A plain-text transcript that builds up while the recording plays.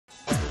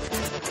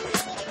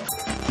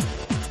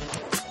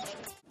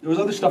There was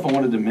other stuff I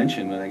wanted to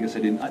mention, but I guess I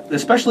didn't.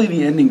 Especially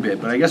the ending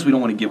bit, but I guess we don't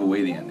want to give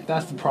away the ending.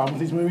 That's the problem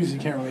with these movies. You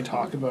can't really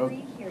talk about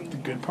the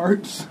good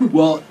parts.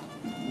 Well,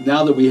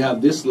 now that we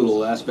have this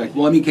little aspect,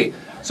 well, I mean, okay,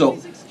 so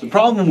the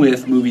problem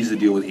with movies that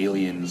deal with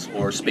aliens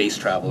or space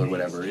travel or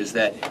whatever is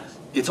that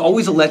it's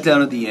always a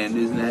letdown at the end,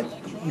 isn't that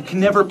you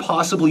can never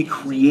possibly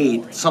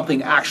create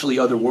something actually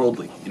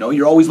otherworldly. You know,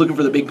 you're always looking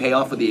for the big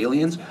payoff with the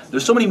aliens.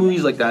 There's so many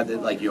movies like that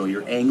that, like, you know,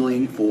 you're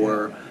angling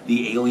for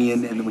the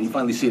alien, and then when you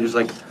finally see it, it's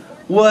like,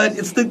 what?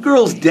 It's the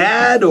girl's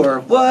dad,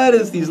 or what?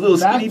 It's these little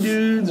skinny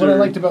dudes. What I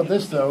liked about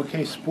this, though,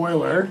 okay,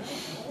 spoiler,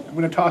 I'm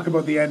going to talk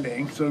about the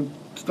ending, so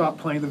stop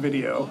playing the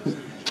video,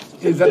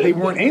 is that they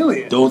weren't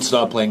aliens. Don't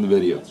stop playing the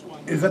video.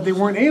 Is that they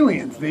weren't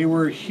aliens. They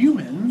were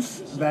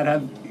humans that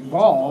have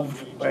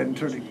evolved and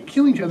started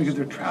killing each other because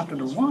they're trapped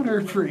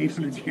underwater for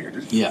 800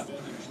 years. Yeah.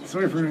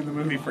 Sorry for ruining the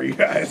movie for you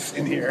guys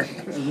in here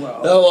as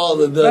well. Oh,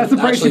 well, that's the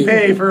price you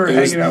pay for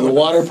hanging out. The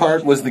water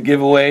part was the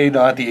giveaway,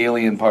 not the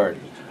alien part.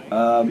 You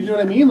know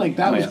what I mean? Like,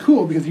 that was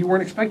cool because you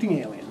weren't expecting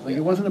aliens. Like,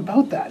 it wasn't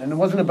about that, and it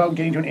wasn't about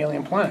getting to an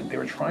alien planet. They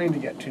were trying to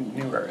get to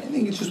New Earth. I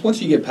think it's just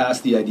once you get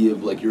past the idea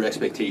of, like, your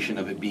expectation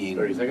of it being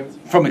 30 seconds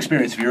from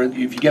experience. If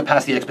you get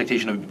past the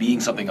expectation of it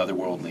being something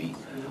otherworldly,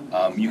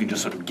 you can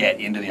just sort of get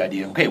into the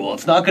idea of, okay, well,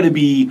 it's not going to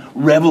be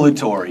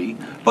revelatory,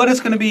 but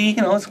it's going to be,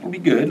 you know, it's going to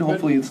be good.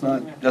 Hopefully, it's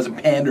not doesn't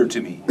pander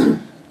to me.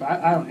 But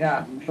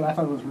I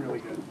thought it was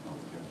really good.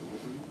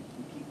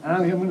 I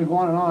don't think I'm going to go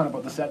on and on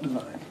about the set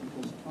design.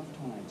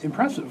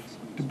 Impressive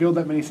to build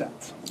that many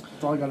sets.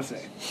 That's all I got to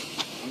say.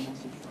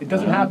 It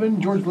doesn't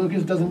happen. George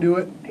Lucas doesn't do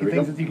it. He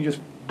thinks that you can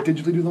just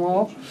digitally do them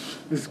all.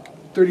 This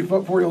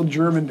 34-year-old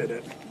German did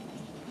it.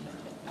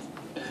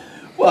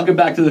 Welcome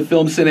back to the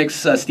Film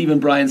Cynics. Steve and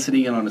Brian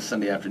sitting in on a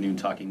Sunday afternoon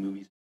talking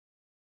movies.